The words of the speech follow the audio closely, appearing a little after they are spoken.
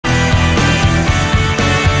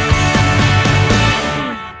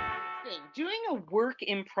work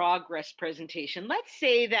in progress presentation. Let's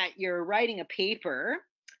say that you're writing a paper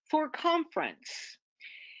for a conference.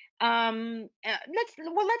 Let's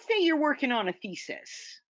say you're working on a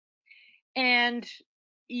thesis and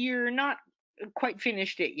you're not quite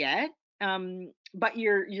finished it yet, but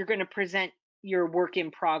you're going to present your work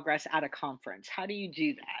in progress at a conference. How do you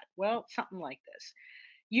do that? Well, something like this.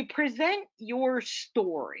 You present your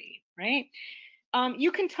story, right?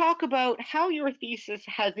 You can talk about how your thesis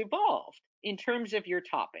has evolved in terms of your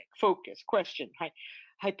topic, focus, question,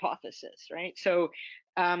 hypothesis, right? So,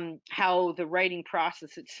 how the writing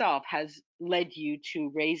process itself has led you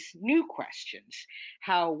to raise new questions,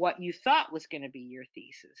 how what you thought was going to be your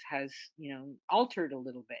thesis has, altered a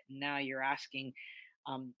little bit, and now you're asking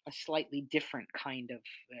a slightly different kind of,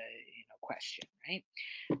 question, right?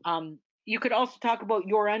 You could also talk about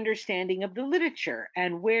your understanding of the literature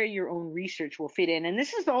and where your own research will fit in. And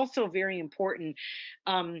this is also very important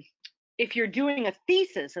um, if you're doing a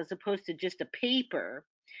thesis as opposed to just a paper.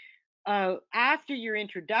 After your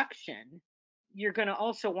introduction, you're going to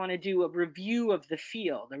also want to do a review of the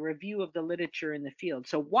field, a review of the literature in the field.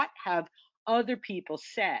 So, what have other people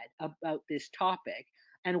said about this topic?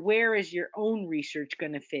 And where is your own research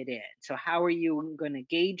going to fit in? So, how are you going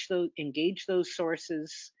to engage those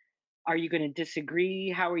sources? Are you going to disagree?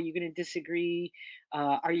 How are you going to disagree?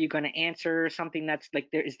 Are you going to answer something that's like,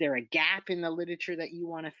 is there a gap in the literature that you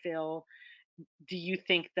want to fill? Do you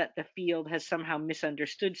think that the field has somehow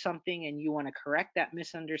misunderstood something and you want to correct that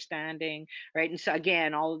misunderstanding, right? And so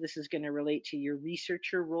again, all of this is going to relate to your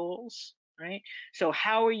researcher roles, right? So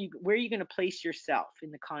where are you going to place yourself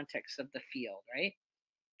in the context of the field, right?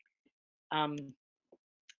 Um,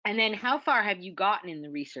 and then how far have you gotten in the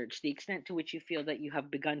research, the extent to which you feel that you have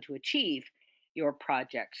begun to achieve your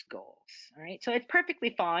project's goals, all right? So it's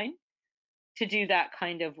perfectly fine to do that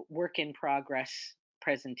kind of work in progress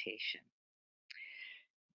presentation.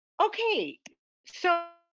 Okay,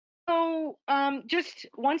 just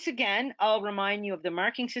once again, I'll remind you of the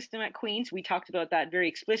marking system at Queen's. We talked about that very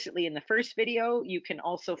explicitly in the first video. You can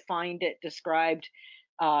also find it described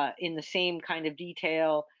in the same kind of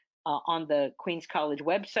detail on the Queen's College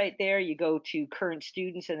website there. You go to current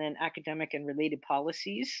students and then academic and related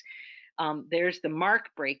policies. There's the mark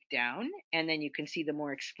breakdown, and then you can see the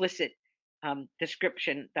more explicit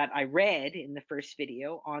description that I read in the first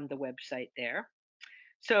video on the website there.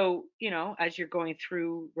 So, as you're going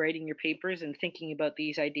through writing your papers and thinking about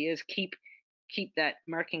these ideas, keep that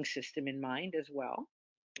marking system in mind as well.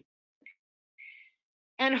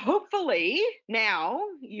 And hopefully now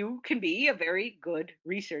you can be a very good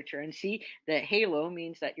researcher. And see that halo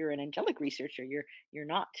means that you're an angelic researcher.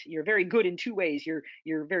 You're very good in two ways.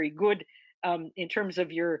 You're very good in terms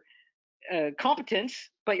of your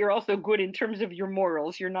competence, but you're also good in terms of your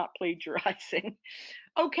morals. You're not plagiarizing.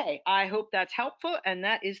 Okay, I hope that's helpful. And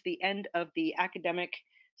that is the end of the academic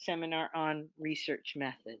seminar on research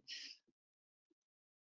methods.